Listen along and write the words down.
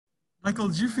Michael,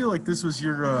 did you feel like this was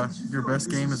your best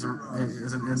game in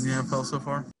the NFL so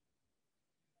far?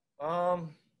 Um,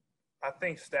 I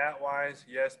think stat wise,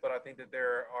 yes, but I think that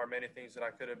there are many things that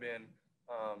I could have been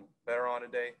better on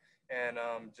today, and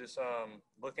just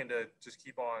looking to just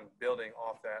keep on building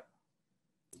off that.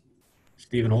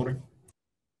 Stephen Holder.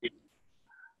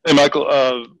 Hey,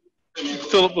 Michael.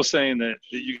 Philip was saying that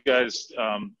you guys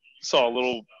saw a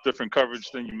little different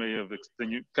coverage than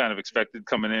you kind of expected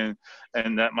coming in,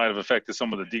 and that might have affected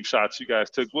some of the deep shots you guys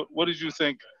took. What did you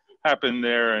think happened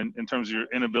there in terms of your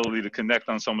inability to connect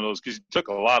on some of those? Because you took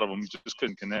a lot of them, you just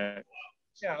couldn't connect.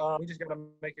 Yeah, we just got to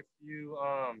make a few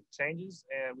changes,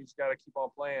 and we just got to keep on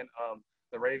playing.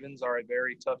 The Ravens are a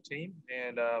very tough team,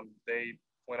 and they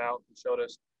went out and showed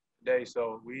us today.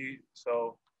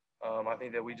 I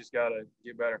think that we just got to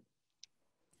get better.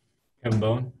 Kevin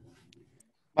Bowen.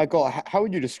 Michael, how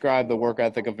would you describe the work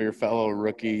ethic of your fellow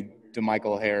rookie,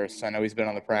 DeMichael Harris? I know he's been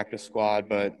on the practice squad,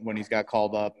 but when he's got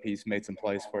called up, he's made some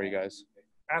plays for you guys.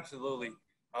 Absolutely.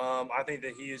 I think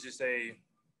that he is just a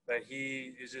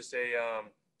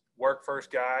work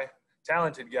first guy,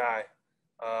 talented guy,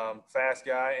 fast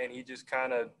guy, and he just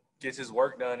kind of gets his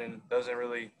work done and doesn't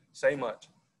really say much.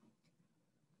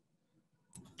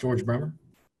 George Bremer.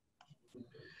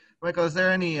 Michael, is there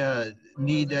any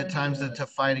need at times to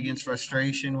fight against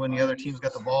frustration when the other team's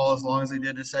got the ball as long as they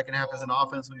did the second half as an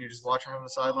offense when you're just watching from the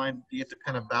sideline? Do you have to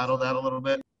kind of battle that a little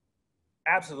bit?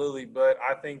 Absolutely, but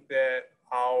I think that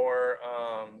our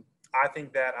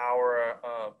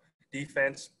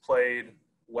defense played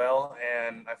well,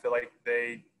 and I feel like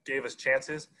they gave us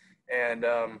chances, and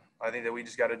I think that we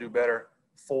just got to do better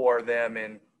for them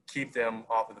and keep them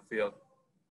off of the field.